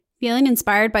Feeling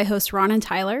inspired by hosts Ron and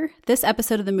Tyler? This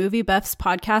episode of the MovieBuffs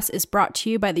podcast is brought to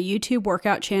you by the YouTube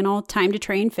workout channel Time to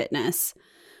Train Fitness.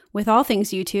 With all things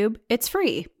YouTube, it's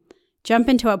free. Jump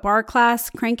into a bar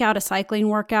class, crank out a cycling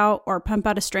workout, or pump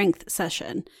out a strength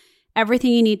session.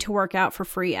 Everything you need to work out for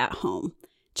free at home.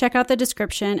 Check out the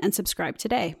description and subscribe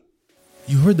today.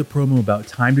 You heard the promo about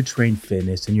Time to Train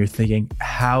Fitness and you're thinking,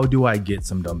 how do I get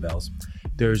some dumbbells?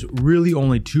 There's really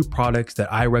only two products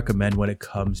that I recommend when it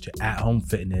comes to at-home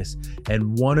fitness,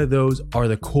 and one of those are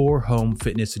the Core Home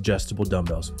Fitness Adjustable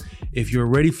Dumbbells. If you're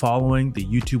already following the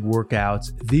YouTube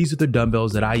workouts, these are the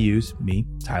dumbbells that I use, me,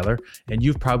 Tyler, and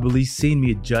you've probably seen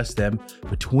me adjust them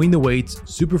between the weights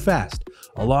super fast.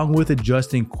 Along with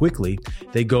adjusting quickly,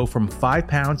 they go from 5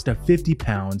 pounds to 50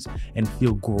 pounds and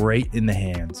feel great in the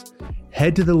hands.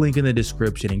 Head to the link in the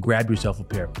description and grab yourself a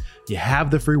pair. You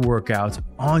have the free workouts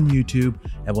on YouTube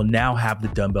and will now have the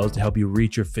dumbbells to help you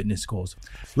reach your fitness goals.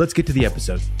 Let's get to the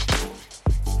episode.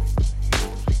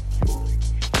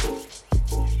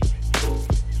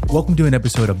 Welcome to an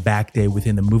episode of Back Day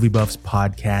within the MovieBuffs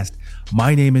podcast.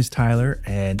 My name is Tyler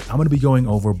and I'm going to be going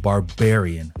over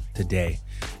Barbarian today.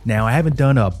 Now, I haven't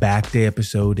done a Back Day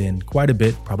episode in quite a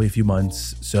bit, probably a few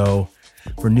months. So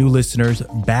for new listeners,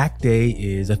 Back Day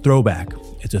is a throwback.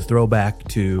 It's a throwback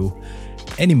to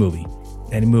any movie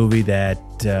that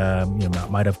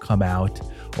might have come out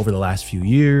over the last few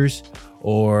years,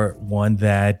 or one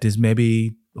that is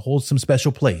maybe holds some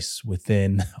special place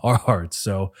within our hearts.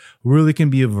 So really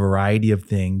can be a variety of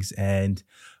things. And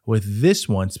with this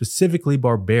one, specifically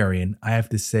Barbarian, I have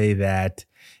to say that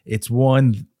it's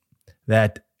one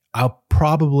that I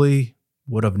probably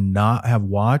would have not have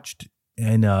watched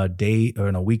in a day or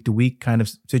in a week to week kind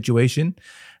of situation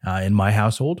in my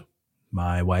household.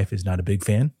 My wife is not a big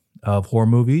fan of horror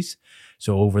movies.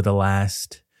 So over the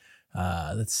last,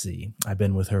 I've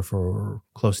been with her for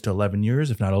close to 11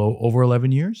 years, if not over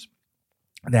 11 years,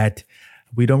 that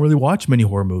we don't really watch many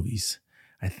horror movies.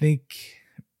 I think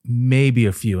maybe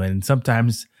a few. And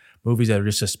sometimes movies that are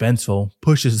just suspenseful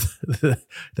pushes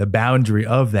the boundary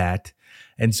of that.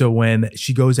 And so when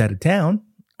she goes out of town,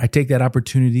 I take that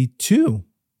opportunity to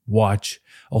watch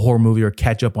a horror movie or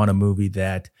catch up on a movie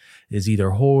that is either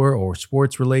horror or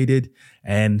sports related.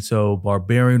 And so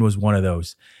Barbarian was one of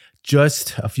those.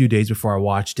 Just a few days before I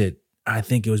watched it, I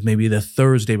think it was maybe the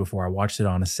Thursday before I watched it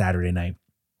on a Saturday night,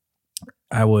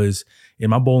 I was in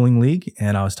my bowling league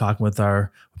and I was talking with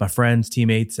my friends,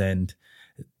 teammates, and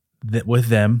with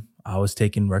them, I was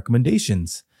taking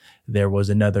recommendations. There was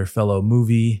another fellow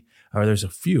there's a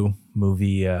few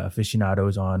movie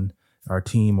aficionados on our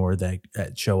team or that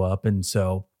show up. And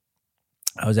so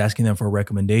I was asking them for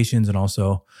recommendations, and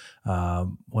also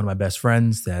one of my best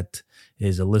friends that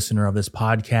is a listener of this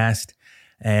podcast,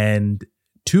 and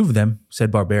two of them said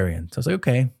Barbarian. So I was like,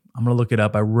 okay, I'm going to look it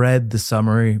up. I read the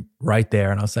summary right there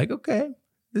and I was like, okay,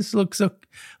 this looks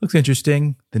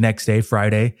interesting. The next day,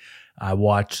 Friday, I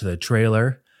watched the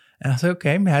trailer and I was like,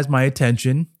 okay, it has my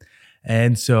attention.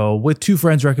 And so with two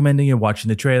friends recommending it, watching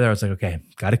the trailer, I was like, okay,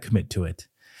 got to commit to it.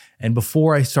 And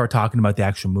before I start talking about the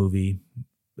actual movie,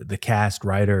 the cast,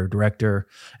 writer, director,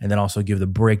 and then also give the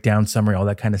breakdown summary, all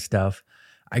that kind of stuff,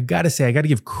 I got to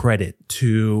give credit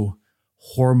to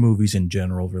horror movies in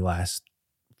general over the last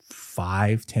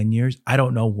 5-10 years. I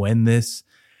don't know when this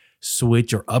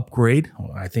switch or upgrade,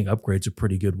 I think upgrade's a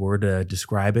pretty good word to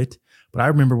describe it. But I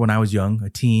remember when I was young, a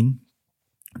teen,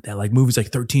 that like movies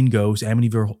like 13 Ghosts,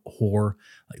 Amityville Horror,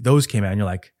 like those came out and you're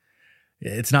like,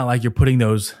 it's not like you're putting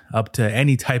those up to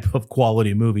any type of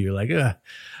quality movie. You're like, the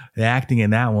acting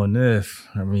in that one, or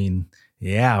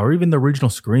even the original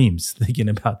Screams, thinking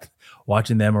about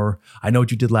watching them, or I Know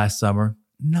What You Did Last Summer,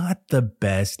 not the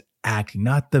best acting,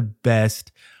 not the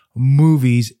best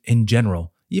movies in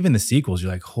general. Even the sequels,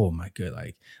 you're like, oh my God,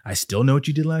 like I Still Know What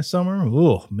You Did Last Summer.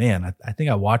 Oh man, I think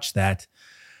I watched that.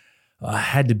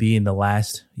 Had to be in the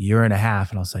last year and a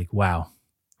half. And I was like, wow,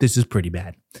 this is pretty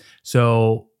bad.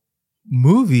 So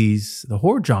movies, the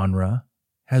horror genre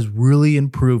has really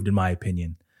improved in my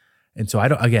opinion. And so I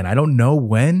don't know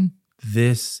when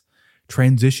this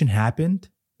transition happened,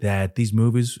 that these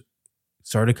movies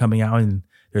started coming out and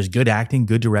there's good acting,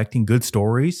 good directing, good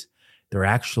stories. They're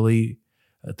actually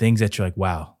things that you're like,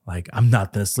 wow, like I'm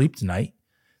not going to sleep tonight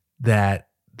that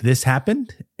this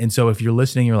happened. And so if you're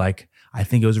listening, you're like, I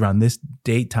think it was around this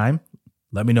date time.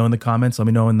 Let me know in the comments. Let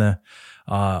me know in the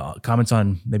comments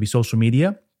on maybe social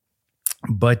media.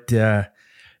 But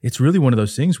it's really one of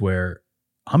those things where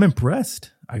I'm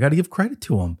impressed. I got to give credit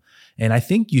to them. And I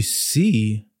think you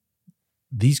see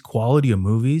these quality of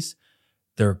movies,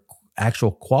 their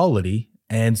actual quality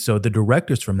And so the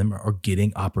directors from them are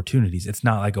getting opportunities. It's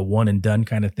not like a one and done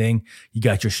kind of thing. You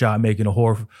got your shot making a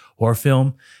horror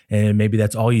film, and maybe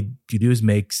that's all you do is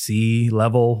make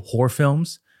C-level horror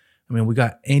films. I mean, we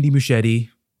got Andy Muschietti.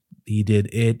 He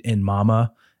did It and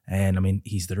Mama. And I mean,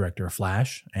 he's the director of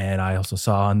Flash. And I also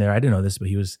saw on there, I didn't know this, but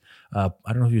he was, I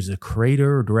don't know if he was a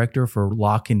creator or director for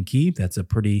Lock and Key. That's a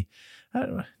pretty,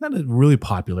 not a really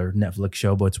popular Netflix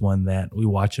show, but it's one that we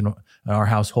watch in our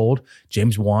household.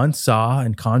 James Wan, Saw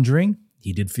and Conjuring.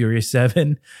 He did Furious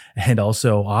 7 and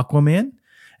also Aquaman.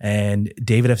 And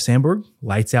David F. Sandberg,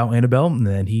 Lights Out, Annabelle. And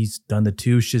then he's done the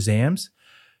 2 Shazams.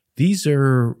 These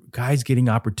are guys getting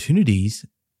opportunities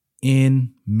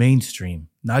in mainstream,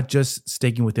 not just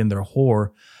sticking within their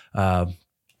horror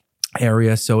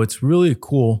area. So it's really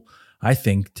cool, I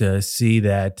think, to see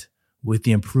that with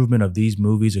the improvement of these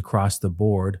movies across the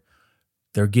board,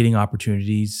 they're getting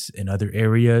opportunities in other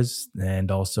areas.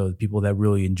 And also people that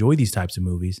really enjoy these types of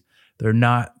movies, they're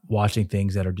not watching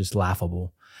things that are just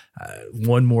laughable.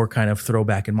 One more kind of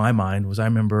throwback in my mind was I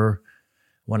remember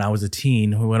when I was a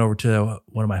teen, we went over to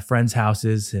one of my friend's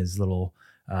houses, his little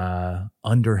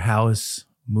underhouse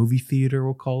movie theater,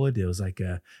 we'll call it. It was like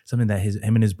something that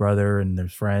him and his brother and their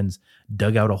friends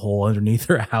dug out a hole underneath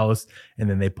their house, and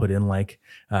then they put in like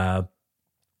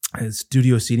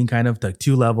studio seating, kind of like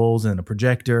 2 levels and a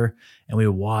projector, and we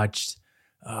watched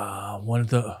one of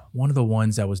the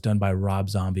ones that was done by Rob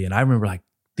Zombie. And I remember like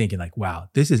thinking like, wow,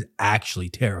 this is actually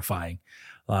terrifying.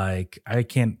 Like I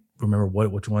can't remember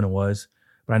which one it was,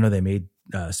 but I know they made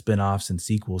spin-offs and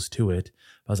sequels to it.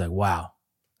 I was like, wow,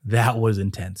 that was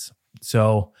intense.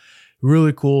 So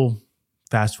really cool.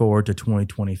 Fast forward to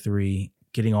 2023,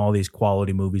 getting all these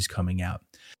quality movies coming out.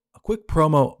 A quick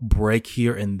promo break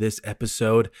here in this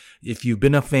episode. If you've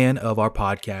been a fan of our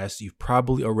podcast, you've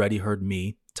probably already heard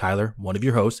me, Tyler, one of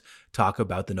your hosts, talk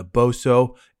about the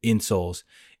Naboso insoles.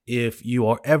 If you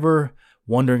are ever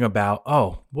wondering about,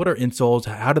 what are insoles?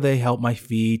 How do they help my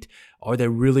feet? Are they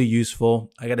really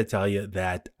useful? I got to tell you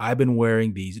that I've been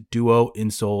wearing these Duo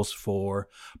insoles for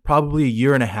probably 1.5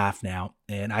 years now,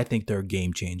 and I think they're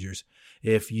game changers.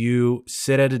 If you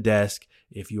sit at a desk,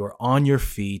 if you are on your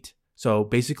feet, so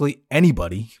basically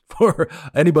anybody, for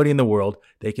anybody in the world,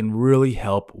 they can really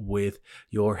help with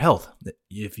your health.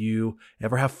 If you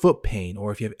ever have foot pain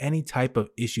or if you have any type of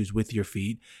issues with your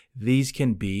feet, these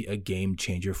can be a game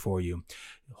changer for you.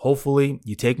 Hopefully,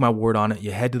 you take my word on it.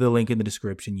 You head to the link in the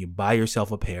description, you buy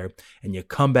yourself a pair, and you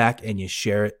come back and you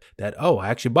share it that, I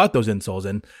actually bought those insoles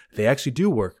and they actually do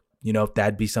work. You know,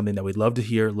 that'd be something that we'd love to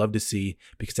hear, love to see,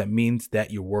 because that means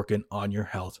that you're working on your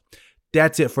health.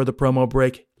 That's it for the promo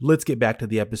break. Let's get back to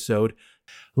the episode.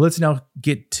 Let's now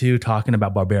get to talking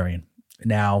about Barbarian.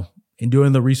 Now, in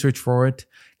doing the research for it,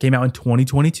 came out in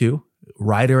 2022.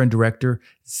 Writer and director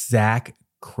Zach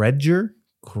Credger.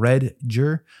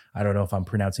 I don't know if I'm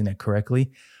pronouncing that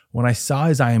correctly. When I saw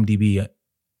his IMDb,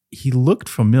 he looked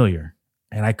familiar,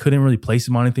 and I couldn't really place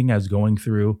him on anything. I was going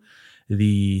through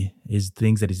his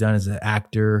things that he's done as an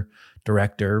actor,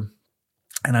 director,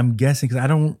 and I'm guessing because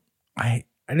I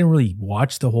didn't really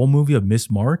watch the whole movie of Miss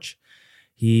March.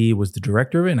 He was the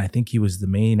director of it, and I think he was the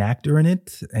main actor in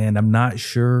it. And I'm not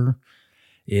sure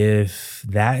if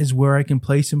that is where I can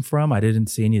place him from. I didn't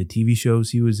see any of the TV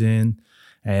shows he was in,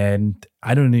 and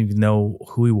I don't even know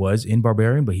who he was in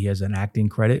Barbarian, but he has an acting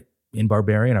credit in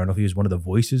Barbarian. I don't know if he was one of the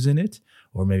voices in it,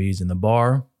 or maybe he's in the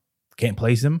bar. Can't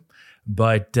place him,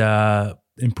 but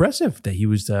impressive that he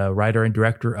was the writer and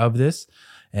director of this.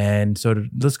 And so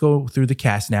let's go through the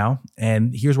cast now.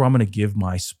 And here's where I'm going to give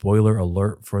my spoiler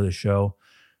alert for the show.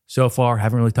 So far,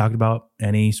 haven't really talked about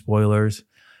any spoilers.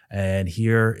 And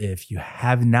here, if you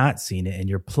have not seen it and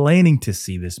you're planning to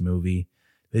see this movie,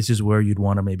 this is where you'd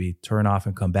want to maybe turn off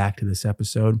and come back to this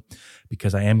episode,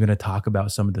 because I am going to talk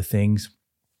about some of the things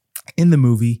in the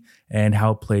movie and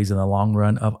how it plays in the long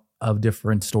run of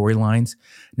different storylines.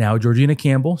 Now, Georgina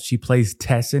Campbell, she plays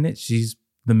Tess in it. She's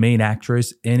the main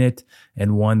actress in it,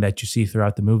 and one that you see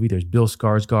throughout the movie. There's Bill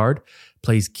Skarsgård,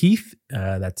 plays Keith.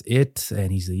 That's it.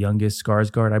 And he's the youngest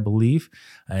Skarsgård, I believe.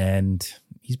 And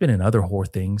he's been in other horror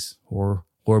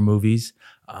movies.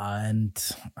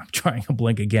 And I'm trying to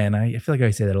blank again. I feel like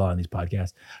I say that a lot on these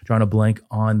podcasts. I'm trying to blank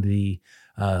on the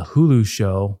Hulu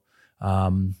show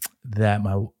that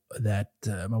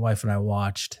my wife and I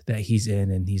watched, that he's in,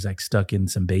 and he's like stuck in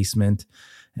some basement,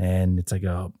 and it's like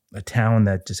a town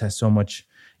that just has so much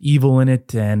evil in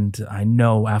it. And I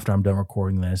know after I'm done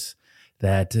recording this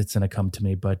that it's going to come to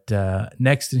me. But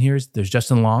next in here there's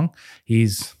Justin Long.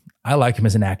 I like him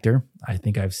as an actor. I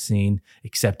think I've seen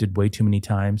Accepted way too many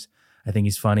times. I think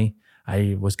he's funny.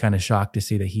 I was kind of shocked to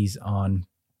see that he's on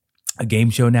a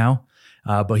game show now.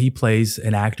 But he plays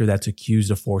an actor that's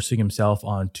accused of forcing himself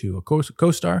onto a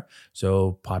co-star.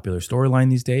 So popular storyline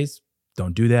these days.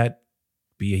 Don't do that.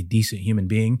 Be a decent human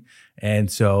being.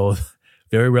 And so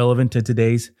very relevant to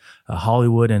today's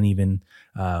Hollywood and even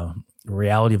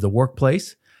reality of the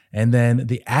workplace. And then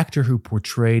the actor who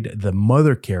portrayed the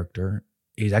mother character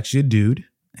is actually a dude.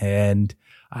 And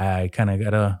I kind of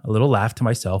got a little laugh to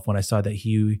myself when I saw that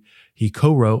he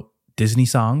co-wrote Disney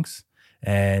songs,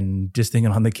 and just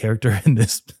thinking on the character in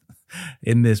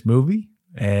this movie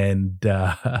and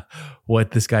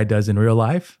what this guy does in real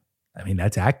life. I mean,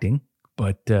 that's acting,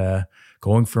 but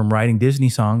going from writing Disney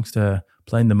songs to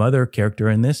playing the mother character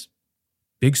in this,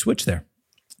 big switch there.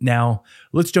 Now,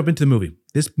 let's jump into the movie.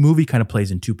 This movie kind of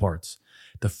plays in two parts.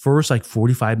 The first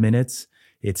 45 minutes,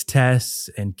 it's Tess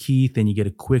and Keith, and you get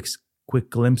a quick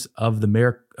glimpse of the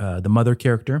mother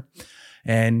character.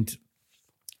 And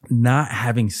not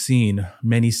having seen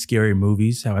many scary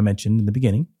movies, how I mentioned in the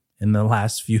beginning, in the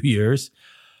last few years,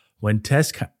 when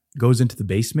Tess goes into the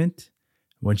basement,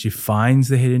 when she finds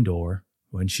the hidden door,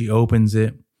 when she opens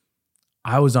it,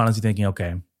 I was honestly thinking,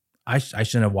 okay, I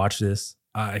shouldn't have watched this.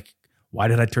 Why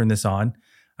did I turn this on?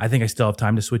 I think I still have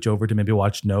time to switch over to maybe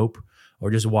watch Nope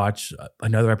or just watch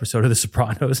another episode of The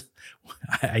Sopranos.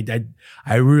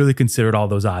 I really considered all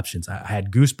those options. I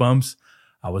had goosebumps.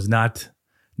 I was not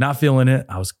feeling it.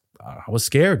 I was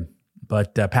scared,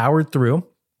 but powered through.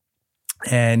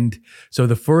 And so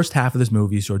the first half of this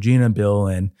movie, Georgina and Bill,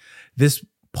 and this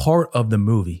part of the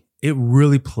movie, it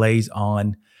really plays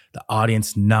on the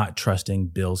audience not trusting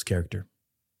Bill's character.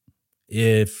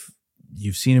 If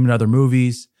you've seen him in other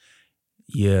movies,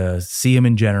 you see him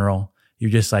in general, you're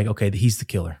just like, okay, he's the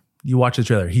killer. You watch the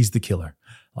trailer, he's the killer.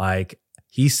 Like,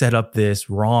 he set up this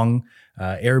wrong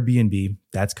Airbnb.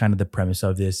 That's kind of the premise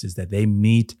of this, is that they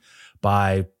meet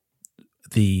by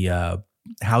the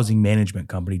housing management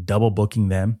company double booking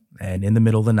them, and in the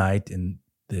middle of the night in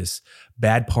this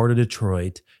bad part of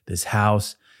Detroit, this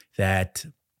house that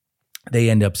they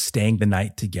end up staying the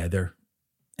night together.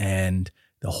 And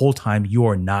the whole time you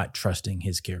are not trusting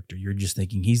his character. You're just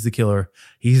thinking he's the killer.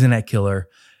 He's an killer.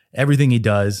 Everything he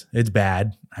does, it's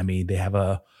bad. I mean, they have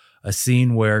a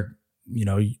scene where,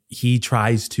 he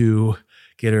tries to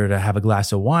get her to have a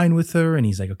glass of wine with her. And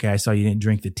he's like, okay, I saw you didn't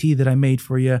drink the tea that I made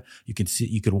for you. You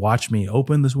could watch me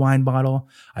open this wine bottle.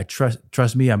 I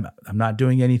trust me. I'm not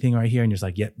doing anything right here. And you're just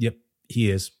like, yep,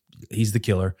 he is. He's the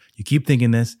killer. You keep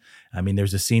thinking this. I mean,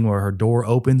 there's a scene where her door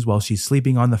opens while she's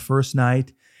sleeping on the first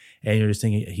night. And you're just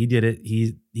thinking, he did it.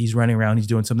 He's running around. He's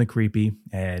doing something creepy,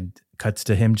 and cuts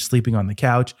to him sleeping on the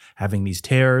couch, having these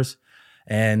tears.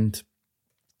 And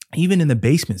even in the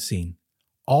basement scene,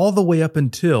 all the way up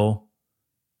until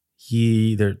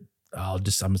I'm going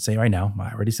to say right now,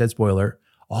 I already said spoiler,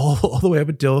 all the way up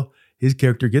until his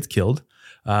character gets killed.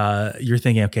 You're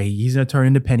thinking, okay, he's going to turn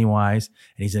into Pennywise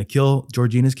and he's going to kill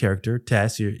Georgina's character,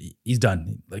 Tess. He's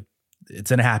done. Like, it's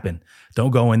going to happen.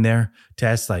 Don't go in there.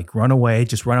 Tess, run away.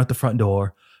 Just run out the front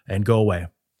door and go away.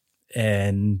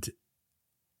 And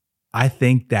I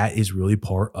think that is really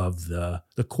part of the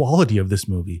quality of this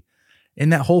movie. In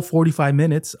that whole 45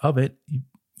 minutes of it,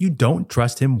 you don't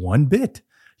trust him one bit.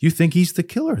 You think he's the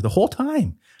killer the whole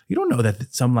time. You don't know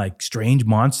that some strange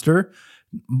monster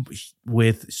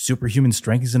with superhuman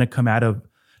strength is going to come out of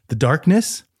the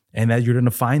darkness, and that you're going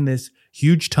to find this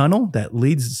huge tunnel that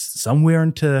leads somewhere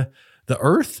into the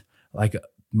earth, like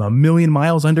a million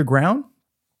miles underground.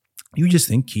 You just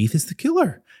think Keith is the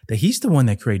killer, that he's the one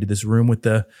that created this room with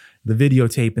the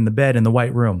videotape in the bed in the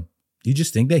white room. You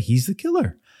just think that he's the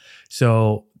killer.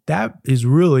 So that is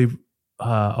really,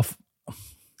 I'll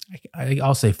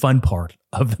say, fun part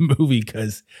of the movie,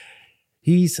 because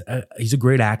he's a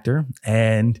great actor,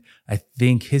 and I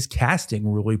think his casting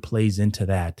really plays into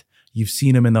that. You've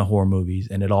seen him in the horror movies,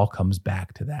 and it all comes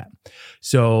back to that.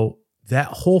 So that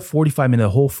whole 45 minute, the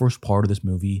whole first part of this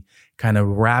movie kind of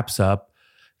wraps up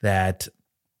that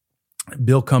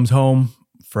Bill comes home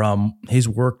from his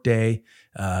work day.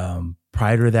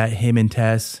 Prior to that, him and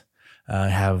Tess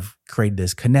have created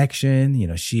this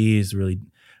connection. She's really,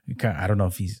 I don't know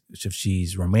if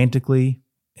she's romantically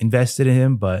invested in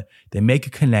him, but they make a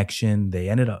connection. They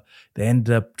ended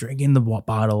up drinking the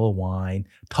bottle of wine,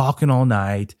 talking all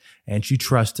night, and she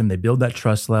trusts him. They build that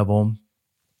trust level.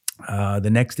 The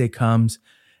next day comes,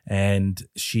 and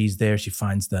she's there. She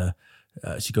finds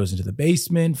she goes into the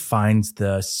basement, finds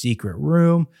the secret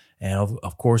room, and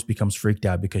of course becomes freaked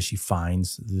out because she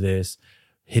finds this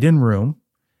hidden room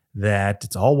that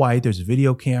it's all white. There's a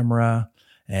video camera,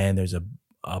 and there's a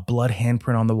blood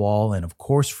handprint on the wall, and of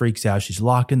course freaks out. She's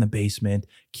locked in the basement.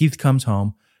 Keith comes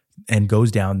home. and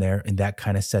goes down there, and that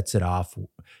kind of sets it off.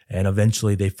 And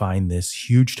eventually they find this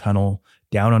huge tunnel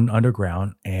down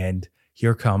underground, and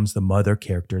here comes the mother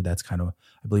character. That's kind of,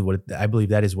 I believe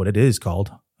that is what it is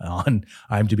called on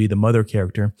IMDb, the mother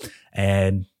character,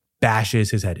 and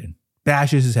bashes his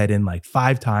head in like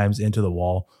 5 times into the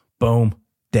wall. Boom,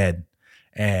 dead.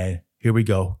 And here we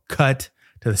go. Cut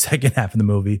to the second half of the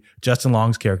movie. Justin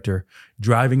Long's character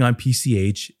driving on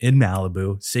PCH in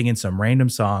Malibu, singing some random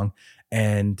song.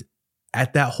 And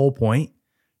at that whole point,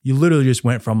 you literally just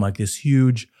went from like this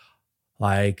huge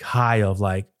like high of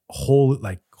like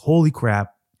holy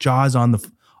crap, jaws on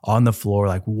the floor.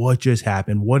 Like, what just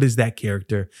happened? What is that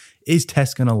character? Is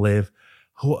Tess gonna live?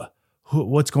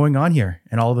 What's going on here?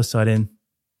 And all of a sudden,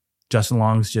 Justin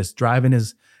Long's just driving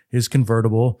his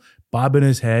convertible, bobbing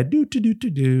his head,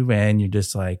 and you're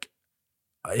just like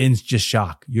in just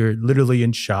shock. You're literally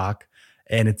in shock,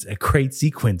 and it's a great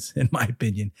sequence, in my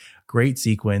opinion. Great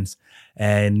sequence.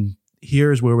 And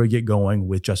here's where we get going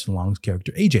with Justin Long's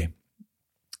character, AJ.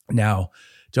 Now,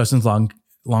 Justin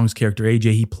Long's character,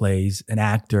 AJ, he plays an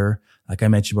actor, like I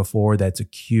mentioned before, that's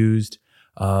accused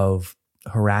of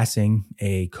harassing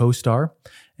a co-star.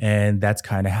 And that's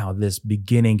kind of how this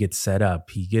beginning gets set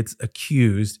up. He gets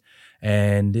accused,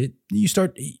 and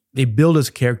they build his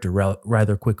character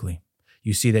rather quickly.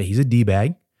 You see that he's a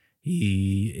D-bag.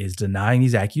 He is denying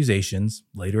these accusations,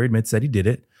 later admits that he did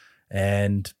it.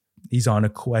 And he's on a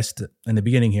quest in the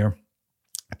beginning here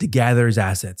to gather his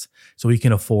assets so he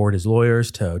can afford his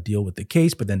lawyers to deal with the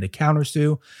case, but then to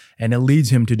countersue. And it leads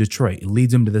him to Detroit. It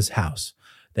leads him to this house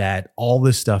that all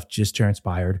this stuff just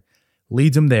transpired.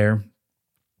 Leads him there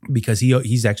because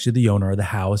he's actually the owner of the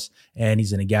house, and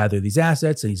he's going to gather these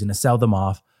assets and he's going to sell them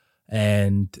off.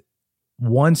 And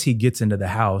once he gets into the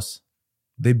house,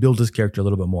 they build his character a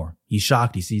little bit more. He's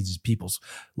shocked. He sees people's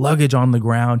luggage on the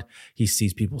ground. He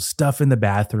sees people's stuff in the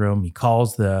bathroom. He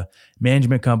calls the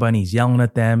management company. He's yelling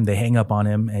at them. They hang up on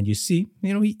him. And you see,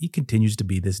 he continues to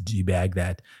be this G-bag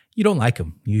that you don't like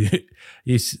him.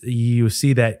 You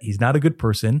see that he's not a good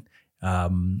person.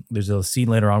 There's a scene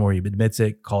later on where he admits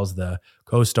it, calls the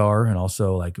co-star, and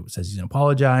also like it says he's going to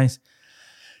apologize.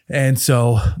 And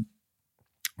so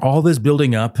all this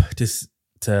building up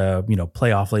to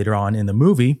play off later on in the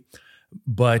movie,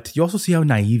 but you also see how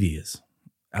naive he is,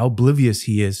 how oblivious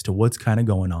he is to what's kind of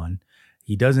going on.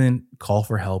 He doesn't call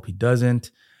for help. He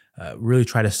doesn't really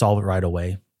try to solve it right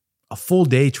away. A full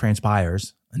day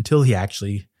transpires until he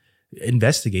actually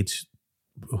investigates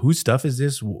whose stuff is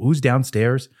this, who's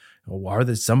downstairs, are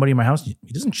there somebody in my house? He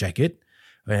doesn't check it.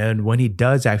 And when he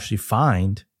does actually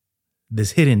find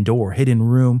this hidden door, hidden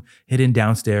room, hidden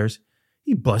downstairs,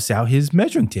 he busts out his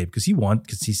measuring tape because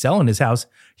he's selling his house.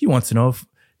 He wants to know if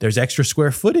there's extra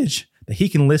square footage that he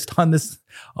can list for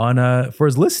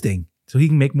his listing so he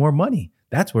can make more money.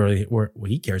 That's what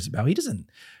he cares about. He doesn't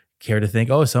care to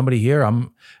think, oh, somebody here,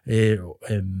 does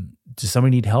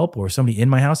somebody need help, or somebody in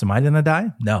my house, am I going to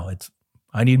die? No,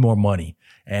 I need more money.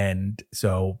 And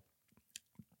so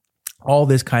all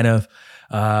this kind of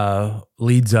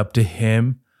leads up to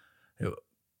him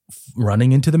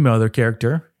running into the mother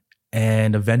character,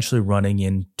 and eventually running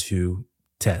into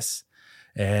Tess.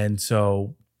 And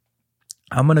so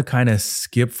I'm going to kind of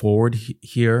skip forward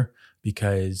here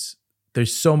because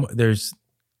there's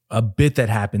a bit that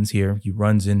happens here. He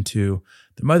runs into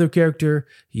the mother character.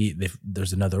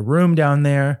 There's another room down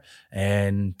there,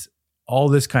 and all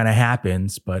this kind of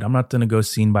happens, but I'm not going to go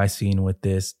scene by scene with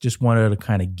this. Just wanted to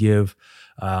kind of give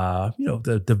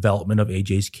the development of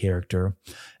AJ's character.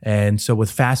 And so with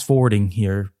fast forwarding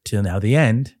here to now the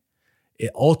end, it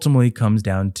ultimately comes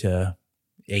down to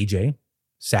AJ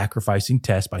sacrificing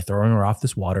Tess by throwing her off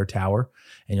this water tower.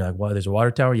 And you're like, well, there's a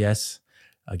water tower. Yes.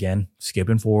 Again,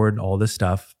 skipping forward, all this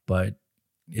stuff, but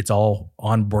it's all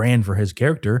on brand for his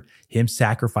character, him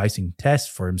sacrificing Tess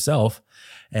for himself.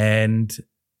 And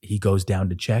he goes down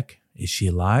to check. Is she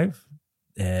alive?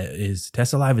 Is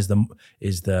Tess alive?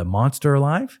 Is the monster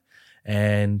alive?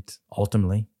 And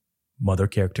ultimately, mother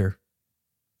character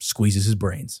squeezes his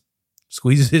brains,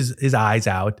 squeezes his eyes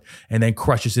out, and then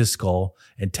crushes his skull.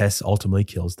 And Tess ultimately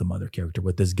kills the mother character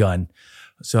with this gun.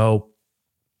 So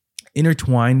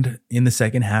intertwined in the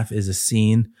second half is a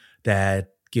scene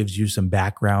that gives you some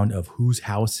background of whose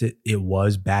house it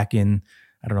was back in,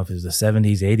 I don't know if it was the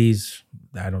 70s, 80s.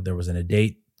 There wasn't a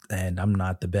date, and I'm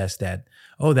not the best at,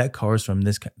 that car's from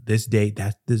this date,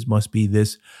 this must be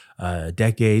this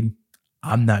decade.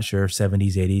 I'm not sure if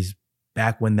 70s, 80s,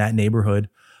 back when that neighborhood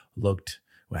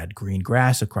had green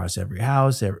grass across every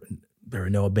house. There were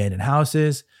no abandoned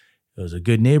houses. It was a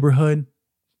good neighborhood,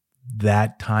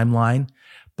 that timeline.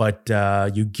 But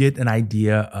you get an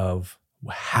idea of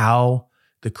how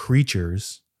the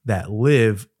creatures that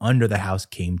live under the house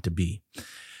came to be.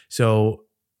 So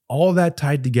all that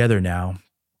tied together now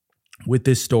with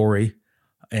this story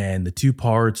and the two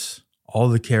parts, all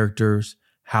the characters,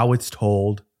 how it's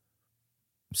told,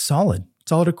 solid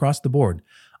across the board.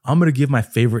 I'm going to give my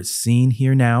favorite scene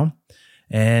here now.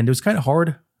 And it was kind of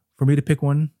hard for me to pick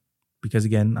one because,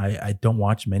 again, I don't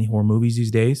watch many horror movies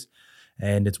these days.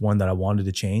 And it's one that I wanted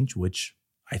to change, which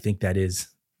I think that is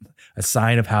a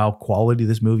sign of how quality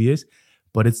this movie is.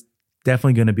 But it's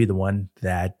definitely going to be the one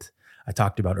that I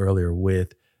talked about earlier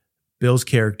with Bill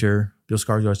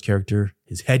Skarsgård's character,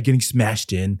 his head getting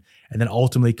smashed in, and then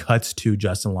ultimately cuts to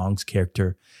Justin Long's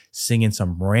character singing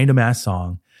some random ass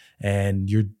song. And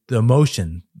the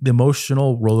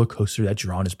emotional roller coaster that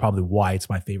you're on is probably why it's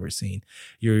my favorite scene.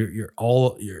 You're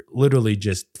literally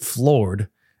just floored,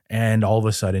 and all of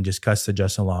a sudden just cuts to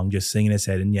Justin Long just singing his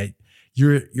head, and yet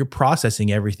you're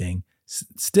processing everything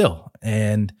still,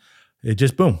 and it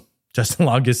just boom, Justin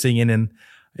Long just singing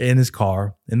in his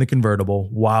car in the convertible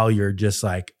while you're just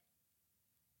like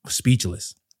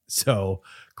speechless. So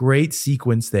great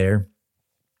sequence there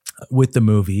with the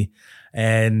movie.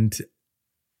 And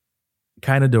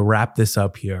kind of to wrap this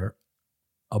up here,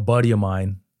 a buddy of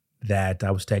mine that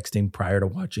I was texting prior to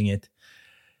watching it,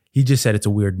 he just said it's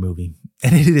a weird movie.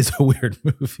 And it is a weird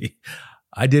movie.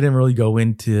 I didn't really go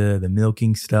into the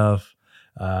milking stuff,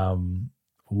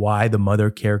 why the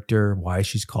mother character, why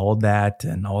she's called that,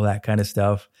 and all that kind of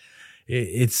stuff.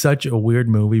 It's such a weird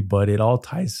movie, but it all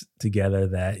ties together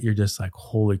that you're just like,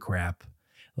 holy crap.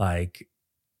 Like,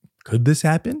 could this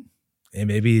happen? And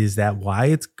maybe is that why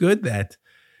it's good that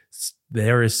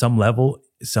there is some level,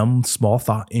 some small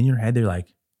thought in your head. They're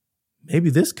like, maybe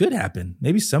this could happen.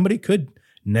 Maybe somebody could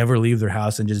never leave their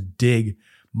house and just dig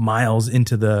miles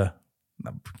into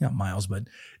not miles, but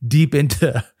deep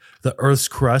into the earth's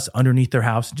crust underneath their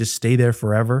house and just stay there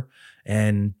forever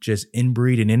and just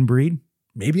inbreed.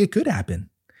 Maybe it could happen.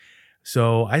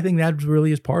 So I think that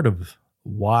really is part of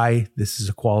why this is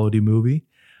a quality movie.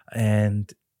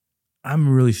 And I'm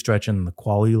really stretching the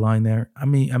quality line there.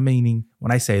 I'm meaning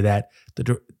when I say that,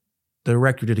 the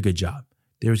director did a good job.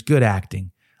 There's good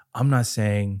acting. I'm not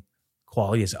saying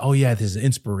quality is, oh yeah, this is an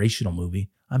inspirational movie.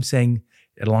 I'm saying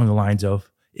it along the lines of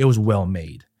it was well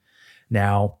made.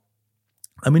 Now,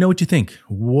 let me know what you think.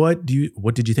 What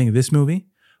did you think of this movie?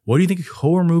 What do you think of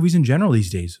horror movies in general these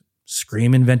days?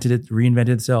 Scream reinvented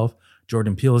itself.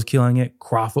 Jordan Peele is killing it.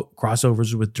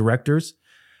 Crossovers with directors.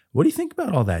 What do you think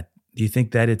about all that? Do you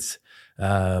think that it's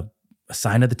a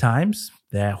sign of the times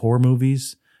that horror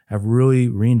movies have really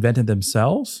reinvented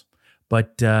themselves?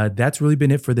 But that's really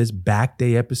been it for this Back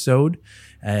Day episode.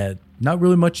 Not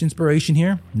really much inspiration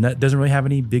here. Doesn't really have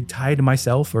any big tie to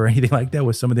myself or anything like that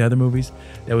with some of the other movies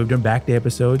that we've done Back Day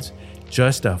episodes.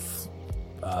 Just a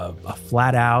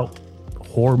flat out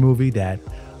horror movie that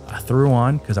I threw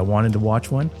on because I wanted to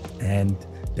watch one. And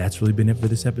that's really been it for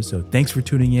this episode. Thanks for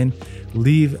tuning in.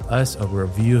 Leave us a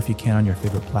review if you can on your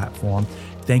favorite platform.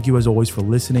 Thank you as always for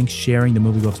listening, sharing the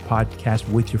MovieBuffs podcast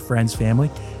with your friends, family.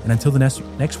 And until the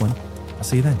next one, I'll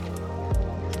see you then.